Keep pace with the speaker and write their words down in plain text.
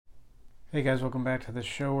Hey guys, welcome back to the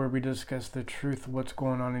show where we discuss the truth of what's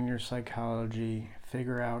going on in your psychology,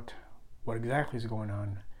 figure out what exactly is going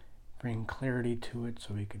on, bring clarity to it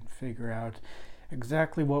so we can figure out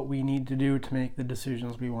exactly what we need to do to make the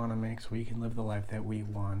decisions we want to make so we can live the life that we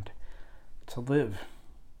want to live.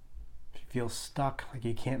 If you feel stuck, like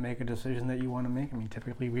you can't make a decision that you want to make,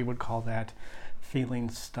 typically we would call that feeling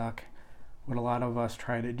stuck. What a lot of us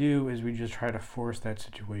try to do is we just try to force that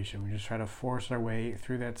situation. We just try to force our way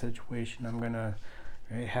through that situation. I'm going to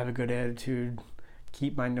have a good attitude,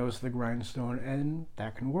 keep my nose to the grindstone, and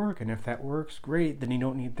that can work. And if that works, great, then you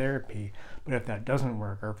don't need therapy. But if that doesn't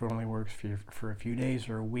work, or if it only works for a few days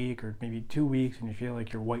or a week or maybe 2 weeks, and you feel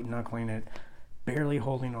like you're white knuckling it, barely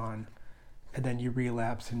holding on, and then you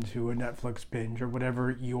relapse into a Netflix binge or whatever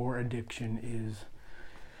your addiction is,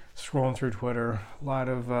 scrolling through Twitter, a lot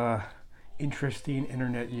of interesting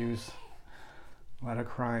internet use, a lot of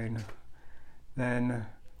crying, then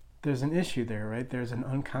there's an issue there, right? There's an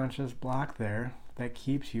unconscious block there that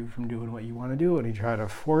keeps you from doing what you want to do, and you try to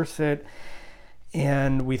force it,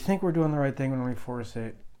 and we think we're doing the right thing when we force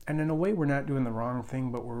it, and in a way we're not doing the wrong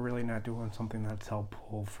thing, but we're really not doing something that's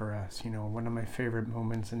helpful for us. One of my favorite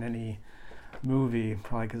moments in any movie,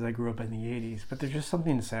 probably because I grew up in the 80s, but there's just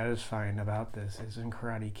something satisfying about this, is in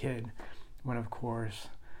Karate Kid, when of course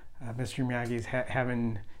Mr. Miyagi's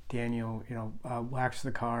having Daniel, wax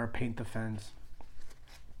the car, paint the fence.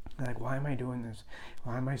 Like, why am I doing this?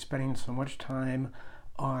 Why am I spending so much time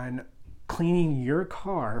on cleaning your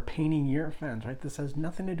car, painting your fence, right? This has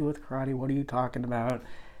nothing to do with karate. What are you talking about?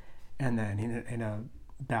 And then in a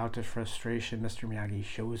bout of frustration, Mr. Miyagi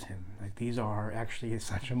shows him, like, these are actually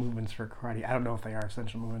essential movements for karate. I don't know if they are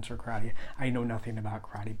essential movements for karate. I know nothing about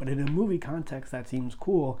karate. But in a movie context, that seems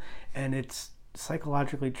cool, and it's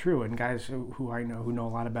psychologically true. And guys who I know who know a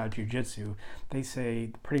lot about jiu-jitsu, they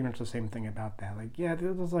say pretty much the same thing about that. Like, yeah,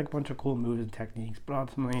 there's like a bunch of cool moves and techniques, but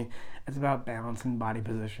ultimately it's about balance and body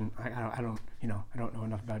position. I don't know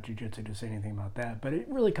enough about jiu-jitsu to say anything about that, but it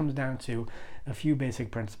really comes down to a few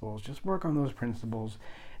basic principles. Just work on those principles,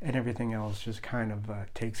 and everything else just kind of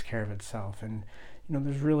takes care of itself. And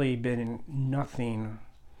there's really been nothing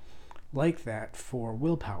like that for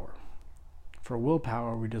willpower. For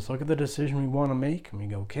willpower, we just look at the decision we want to make, and we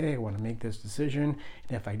go, okay, I want to make this decision,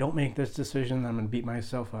 and if I don't make this decision, then I'm going to beat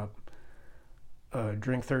myself up,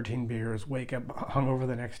 drink 13 beers, wake up hungover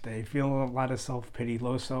the next day, feeling a lot of self-pity,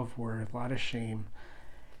 low self-worth, a lot of shame,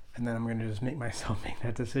 and then I'm going to just make myself make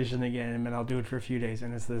that decision again, and then I'll do it for a few days,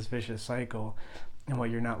 and it's this vicious cycle. And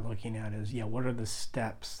what you're not looking at is, what are the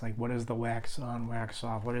steps? Like, what is the wax on, wax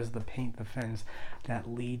off? What is the paint the fence that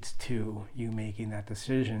leads to you making that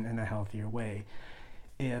decision in a healthier way?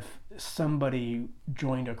 If somebody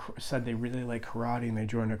said they really like karate and they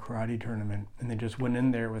joined a karate tournament and they just went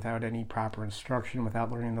in there without any proper instruction,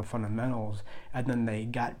 without learning the fundamentals, and then they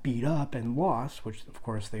got beat up and lost, which of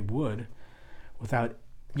course they would, without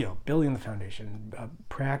building the foundation,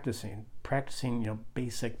 practicing,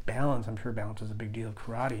 basic balance. I'm sure balance is a big deal of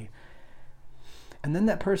karate. And then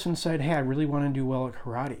that person said, hey, I really want to do well at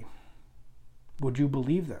karate. Would you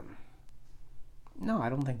believe them? No, I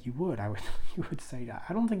don't think you would. You would say,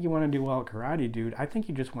 I don't think you want to do well at karate, dude. I think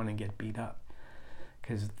you just want to get beat up.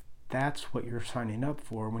 Because that's what you're signing up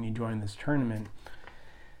for when you join this tournament,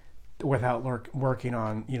 without working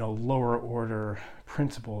on lower order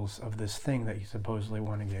principles of this thing that you supposedly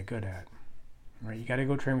want to get good at, right? You got to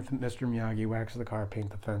go train with Mr. Miyagi, wax the car, paint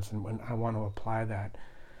the fence, and when I want to apply that,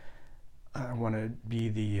 I want to be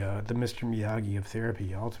the Mr. Miyagi of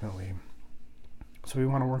therapy ultimately. So we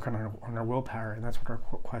want to work on our willpower, and that's what our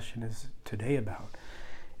question is today about.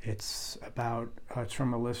 It's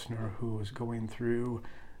from a listener who is going through,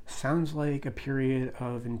 sounds like, a period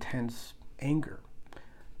of intense anger,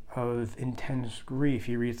 of intense grief.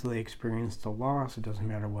 He recently experienced a loss. It doesn't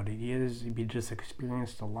matter what it is. He just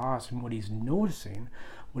experienced a loss, and what he's noticing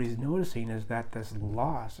is that this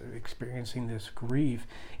loss, experiencing this grief,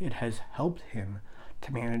 it has helped him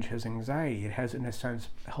to manage his anxiety. It has, in a sense,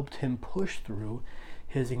 helped him push through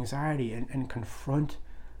his anxiety and confront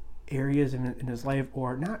areas in his life,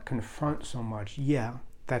 or not confront so much. Yeah,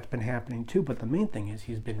 that's been happening too, but the main thing is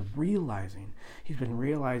he's been realizing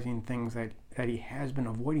things that he has been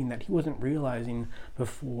avoiding, that he wasn't realizing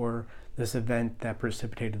before this event that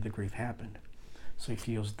precipitated the grief happened. So he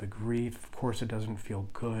feels the grief. Of course, it doesn't feel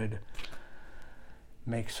good.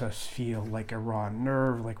 Makes us feel like a raw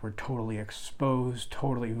nerve, like we're totally exposed,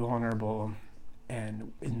 totally vulnerable.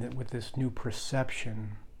 And with this new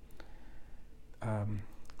perception,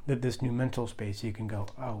 this new mental space, you can go,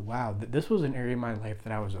 oh wow, this was an area of my life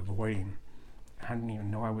that I was avoiding. I didn't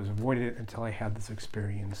even know I was avoiding it until I had this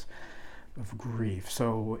experience. of grief.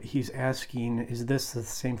 So he's asking, is this the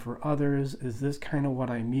same for others? Is this kind of what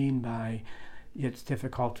I mean by it's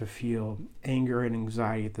difficult to feel anger and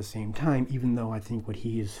anxiety at the same time, even though I think what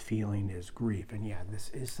he is feeling is grief? And yeah, this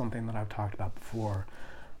is something that I've talked about before.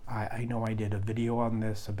 I know I did a video on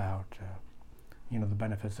this about, the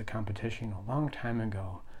benefits of competition a long time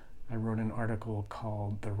ago. I wrote an article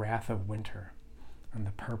called The Wrath of Winter and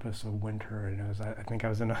the purpose of winter. And I think I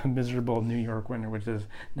was in a miserable New York winter, which is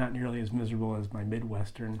not nearly as miserable as my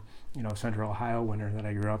Midwestern, Central Ohio winter that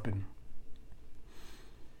I grew up in.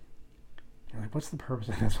 You're like, what's the purpose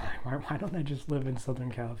of this? Why don't I just live in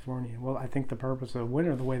Southern California? Well, I think the purpose of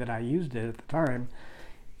winter, the way that I used it at the time,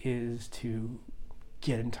 is to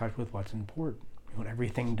get in touch with what's important. When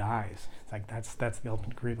everything dies, it's like that's the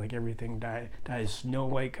ultimate grief. Like everything dies. Snow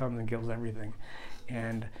White comes and kills everything,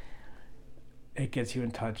 and it gets you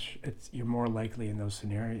in touch. You're more likely in those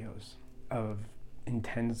scenarios of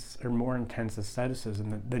intense or more intense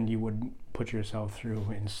asceticism than you would put yourself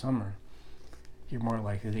through in summer. You're more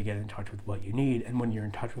likely to get in touch with what you need, and when you're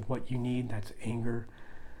in touch with what you need, that's anger,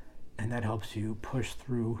 and that helps you push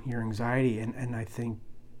through your anxiety. And I think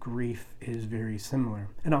grief is very similar.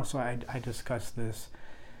 And also, I discussed this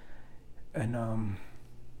in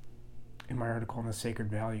my article on the sacred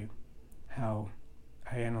value, how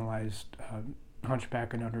I analyzed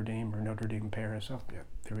Hunchback of Notre Dame, or Notre Dame of Paris. Oh, yeah,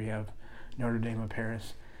 there we have Notre Dame of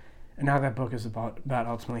Paris. And now that book is about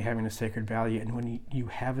ultimately having a sacred value. And when you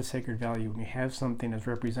have a sacred value, when you have something that's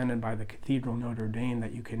represented by the Cathedral Notre Dame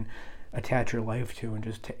that you can attach your life to and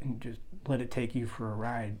just let it take you for a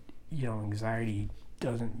ride, anxiety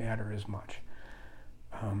doesn't matter as much.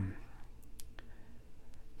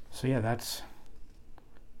 So yeah, that's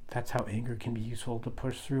how anger can be useful to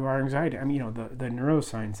push through our anxiety. I mean, the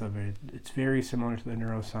neuroscience of it, it's very similar to the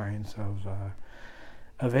neuroscience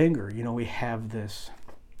of anger. We have this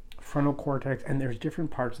frontal cortex, and there's different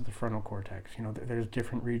parts of the frontal cortex. There's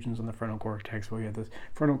different regions in the frontal cortex. We have this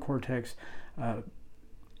frontal cortex,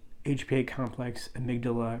 HPA complex,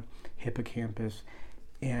 amygdala, hippocampus,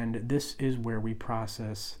 and this is where we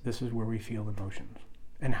process, this is where we feel emotions.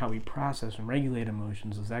 And how we process and regulate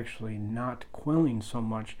emotions is actually not quelling so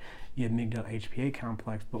much the amygdala HPA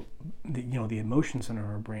complex, but the emotion center of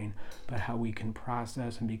our brain, but how we can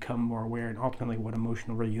process and become more aware. And ultimately what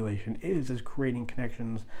emotional regulation is creating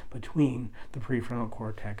connections between the prefrontal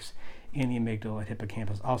cortex and the amygdala and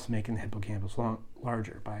hippocampus, also making the hippocampus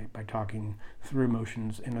larger by talking through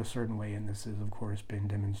emotions in a certain way. And this has, of course, been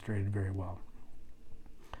demonstrated very well.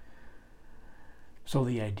 So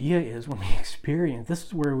the idea is when we experience, this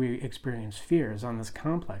is where we experience fear, is on this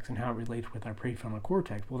complex and how it relates with our prefrontal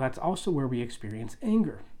cortex. Well, that's also where we experience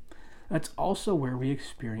anger. That's also where we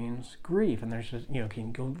experience grief. And there's just, you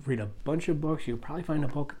can go read a bunch of books. You'll probably find a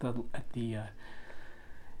book at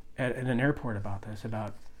an airport about this,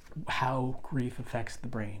 about how grief affects the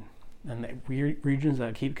brain. And the regions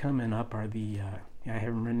that keep coming up are I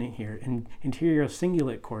have them written here, anterior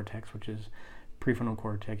cingulate cortex, which is prefrontal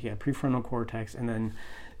cortex, and then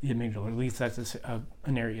the amygdala. At least that's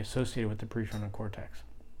an area associated with the prefrontal cortex.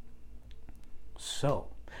 So,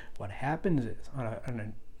 what happens is on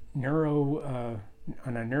a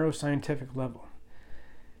neuroscientific level,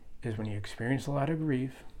 is when you experience a lot of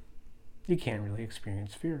grief, you can't really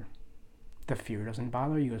experience fear. The fear doesn't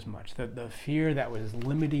bother you as much. The fear that was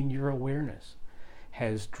limiting your awareness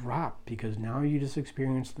has dropped because now you just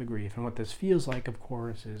experience the grief. And what this feels like, of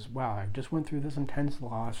course, is, wow, I just went through this intense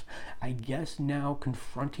loss. I guess now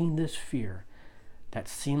confronting this fear that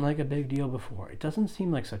seemed like a big deal before, it doesn't seem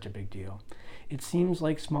like such a big deal. It seems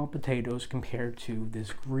like small potatoes compared to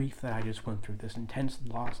this grief that I just went through, this intense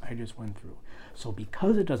loss I just went through. So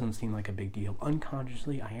because it doesn't seem like a big deal,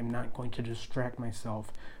 unconsciously, I am not going to distract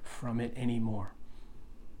myself from it anymore.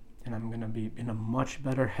 And I'm going to be in a much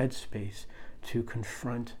better headspace to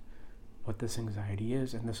confront what this anxiety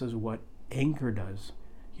is. And this is what anger does.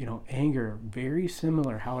 Anger, very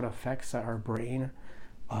similar how it affects our brain.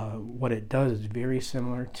 What it does is very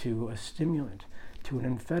similar to a stimulant, to an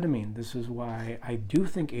amphetamine. This is why I do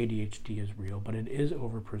think ADHD is real, but it is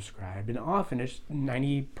overprescribed. And often it's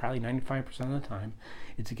probably 95% of the time,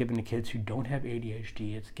 it's given to kids who don't have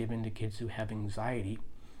ADHD. It's given to kids who have anxiety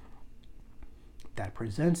that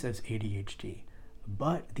presents as ADHD.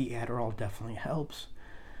 But the Adderall definitely helps,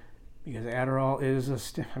 because Adderall is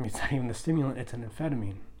it's not even a stimulant, it's an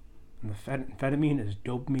amphetamine. And the amphetamine is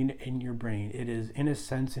dopamine in your brain. It is, in a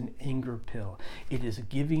sense, an anger pill. It is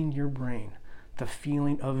giving your brain the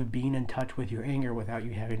feeling of being in touch with your anger without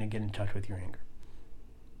you having to get in touch with your anger.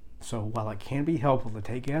 So while it can be helpful to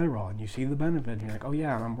take Adderall and you see the benefit, and you're like, oh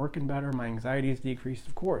yeah, I'm working better, my anxiety is decreased,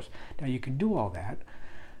 of course. Now you can do all that,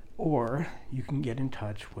 or you can get in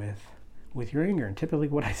touch with your anger. And typically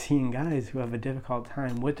what I see in guys who have a difficult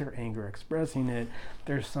time with their anger, expressing it,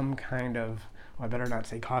 there's some kind of, well, I better not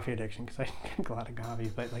say coffee addiction because I drink a lot of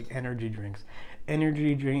coffee, but like energy drinks.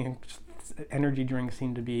 Energy drinks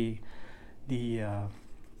seem to be the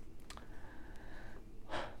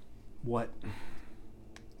what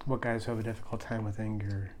guys who have a difficult time with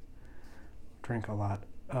anger drink a lot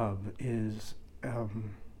of is,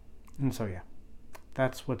 and so yeah,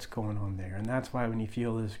 that's what's going on there. And that's why when you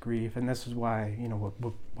feel this grief, and this is why,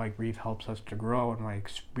 why grief helps us to grow, and why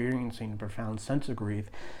experiencing a profound sense of grief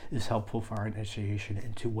is helpful for our initiation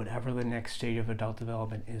into whatever the next stage of adult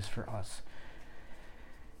development is for us.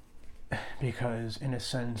 Because in a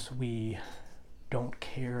sense, we don't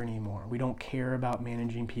care anymore. We don't care about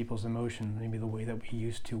managing people's emotions maybe the way that we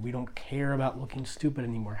used to. We don't care about looking stupid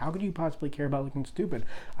anymore. How could you possibly care about looking stupid?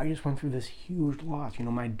 I just went through this huge loss.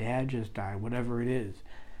 My dad just died, whatever it is.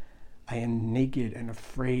 I am naked and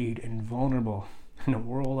afraid and vulnerable in a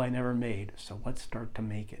world I never made. So let's start to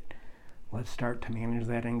make it. Let's start to manage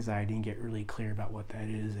that anxiety and get really clear about what that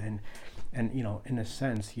is. And in a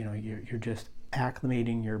sense, you're just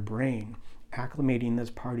acclimating your brain, acclimating this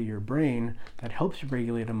part of your brain that helps you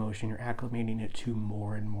regulate emotion. You're acclimating it to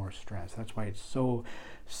more and more stress. That's why it's so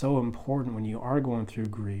important when you are going through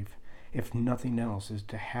grief, if nothing else, is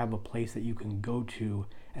to have a place that you can go to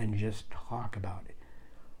and just talk about it.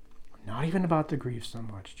 Not even about the grief so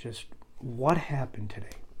much, just what happened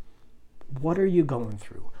today. What are you going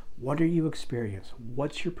through? What are you experiencing?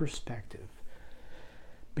 What's your perspective?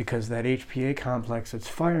 Because that HPA complex, it's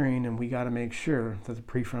firing, and we got to make sure that the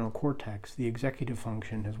prefrontal cortex, the executive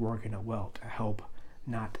function, is working out well to help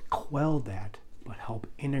not quell that, but help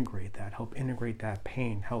integrate that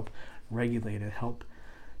pain, help regulate it, help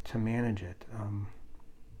to manage it.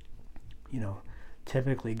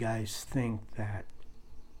 Typically guys think that,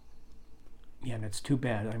 and it's too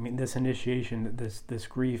bad. I mean, this initiation, this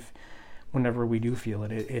grief, whenever we do feel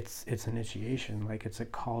it, it's initiation. Like it's a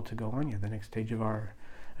call to go on, the next stage of our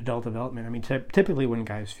adult development. I mean, typically when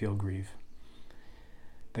guys feel grief,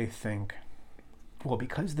 they think, well,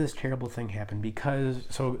 because this terrible thing happened, because,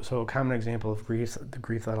 so a common example of grief, the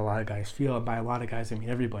grief that a lot of guys feel, and by a lot of guys, I mean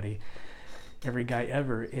everybody, every guy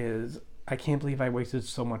ever, is, I can't believe I wasted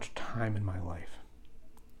so much time in my life.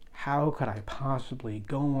 How could I possibly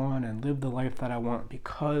go on and live the life that I want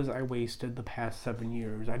because I wasted the past 7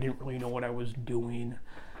 years? I didn't really know what I was doing.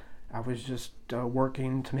 I was just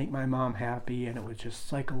working to make my mom happy, and it was just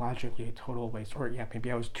psychologically a total waste. Or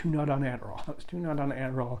maybe I was tuned out on Adderall. I was tuned out on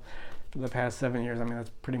Adderall for the past 7 years. I mean,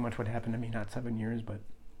 that's pretty much what happened to me. Not 7 years, but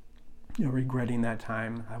regretting that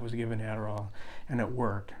time. I was given Adderall, and it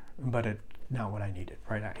worked, but it's not what I needed.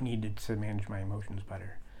 Right? I needed to manage my emotions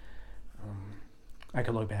better. I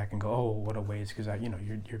could look back and go, oh, what a waste, because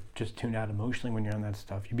you're just tuned out emotionally when you're on that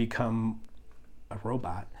stuff. You become a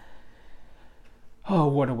robot. Oh,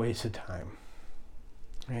 what a waste of time.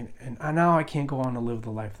 And now I can't go on to live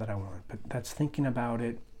the life that I want. But that's thinking about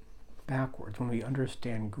it backwards. When we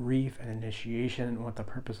understand grief and initiation and what the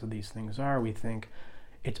purpose of these things are, we think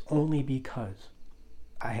it's only because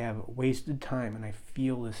I have wasted time and I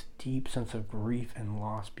feel this deep sense of grief and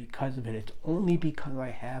loss because of it. It's only because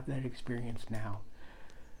I have that experience now.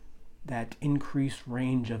 That increased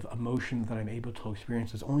range of emotions that I'm able to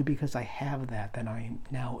experience is only because I have that I am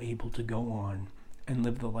now able to go on and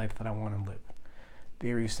live the life that I want to live.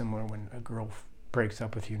 Very similar when a girl breaks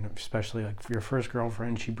up with you, especially like for your first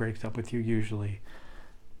girlfriend, she breaks up with you usually.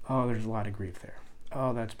 Oh, there's a lot of grief there.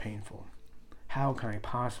 Oh, that's painful. How can I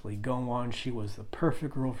possibly go on? She was the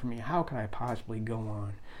perfect girl for me. How can I possibly go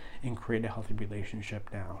on and create a healthy relationship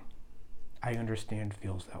now? I understand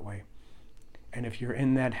feels that way. And if you're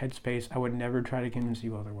in that headspace, I would never try to convince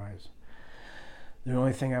you otherwise. The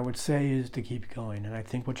only thing I would say is to keep going. And I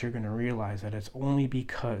think what you're going to realize that it's only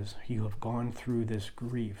because you have gone through this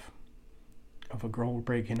grief of a girl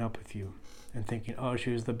breaking up with you and thinking, oh,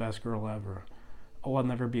 she was the best girl ever. Oh, I'll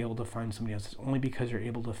never be able to find somebody else. It's only because you're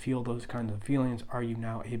able to feel those kinds of feelings are you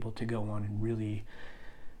now able to go on and really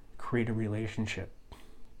create a relationship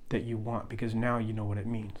that you want, because now you know what it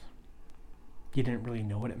means. You didn't really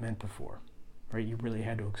know what it meant before, right? You really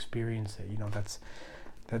had to experience it. That's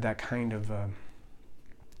that kind of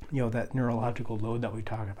that neurological load that we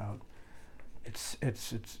talk about.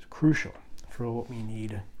 It's crucial for what we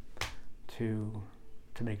need to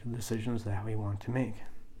make the decisions that we want to make.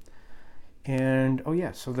 And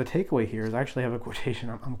so the takeaway here is I actually have a quotation.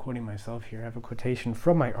 I'm quoting myself here. I have a quotation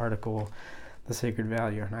from my article, The Sacred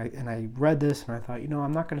Value, and I read this and I thought,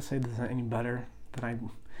 I'm not going to say this any better than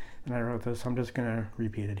I wrote this. So I'm just going to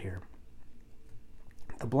repeat it here.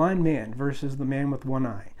 The blind man versus the man with one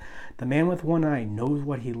eye. The man with one eye knows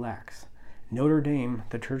what he lacks. Notre Dame,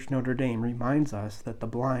 the church Notre Dame, reminds us that the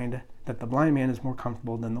blind man is more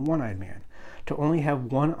comfortable than the one-eyed man. To only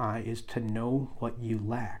have one eye is to know what you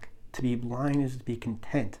lack. To be blind is to be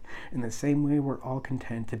content. In the same way, we're all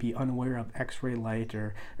content to be unaware of X-ray light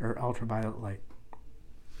or ultraviolet light.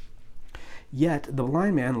 Yet, the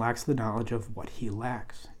blind man lacks the knowledge of what he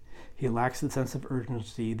lacks. He lacks the sense of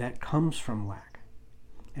urgency that comes from lack.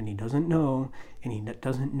 And he doesn't know, and he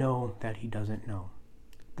doesn't know that he doesn't know.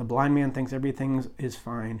 The blind man thinks everything is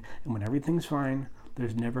fine, and when everything's fine,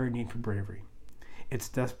 there's never a need for bravery. It's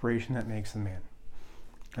desperation that makes the man.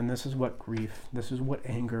 And this is what grief, this is what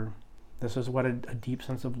anger, this is what a deep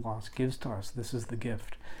sense of loss gives to us. This is the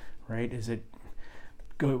gift, right? As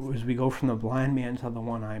we go from the blind man to the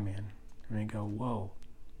one-eyed man, and we go, whoa,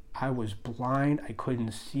 I was blind, I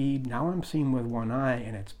couldn't see, now I'm seeing with one eye,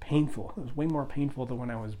 and it's painful. It was way more painful than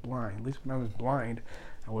when I was blind. At least when I was blind,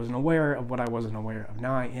 I wasn't aware of what I wasn't aware of.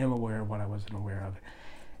 Now I am aware of what I wasn't aware of,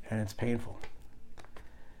 and it's painful.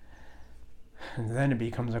 And then it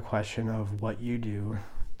becomes a question of what you do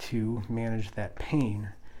to manage that pain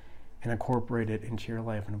and incorporate it into your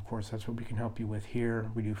life. And of course, that's what we can help you with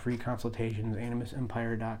here. We do free consultations,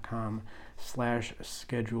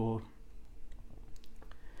 animusempire.com/schedule.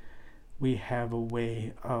 We have a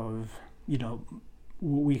way of,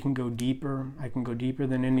 we can go deeper. I can go deeper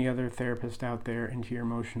than any other therapist out there into your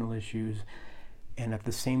emotional issues. And at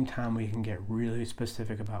the same time, we can get really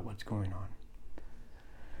specific about what's going on.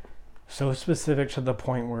 So specific to the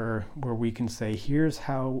point where we can say, here's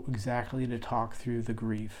how exactly to talk through the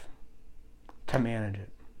grief to manage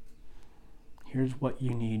it. Here's what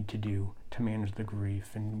you need to do to manage the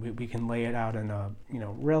grief. And we can lay it out in a,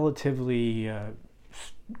 relatively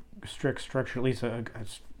strict structure, at least a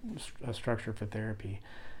structure for therapy.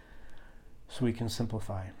 So we can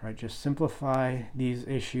simplify, right? Just simplify these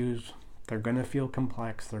issues. They're going to feel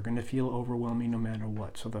complex. They're going to feel overwhelming no matter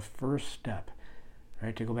what. So the first step,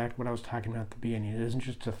 right, to go back to what I was talking about at the beginning, it isn't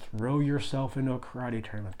just to throw yourself into a karate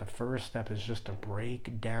tournament. The first step is just to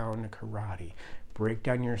break down karate, break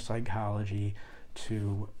down your psychology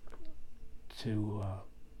to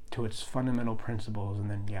its fundamental principles,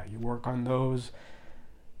 and then you work on those,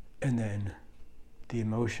 and then the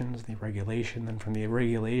emotions, the regulation, then from the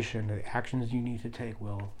regulation, the actions you need to take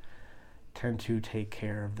will tend to take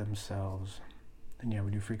care of themselves. And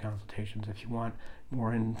we do free consultations if you want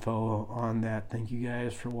more info on that. Thank you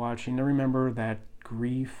guys for watching. And remember that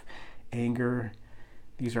grief, anger,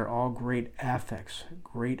 these are all great affects,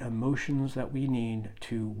 great emotions that we need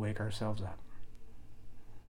to wake ourselves up.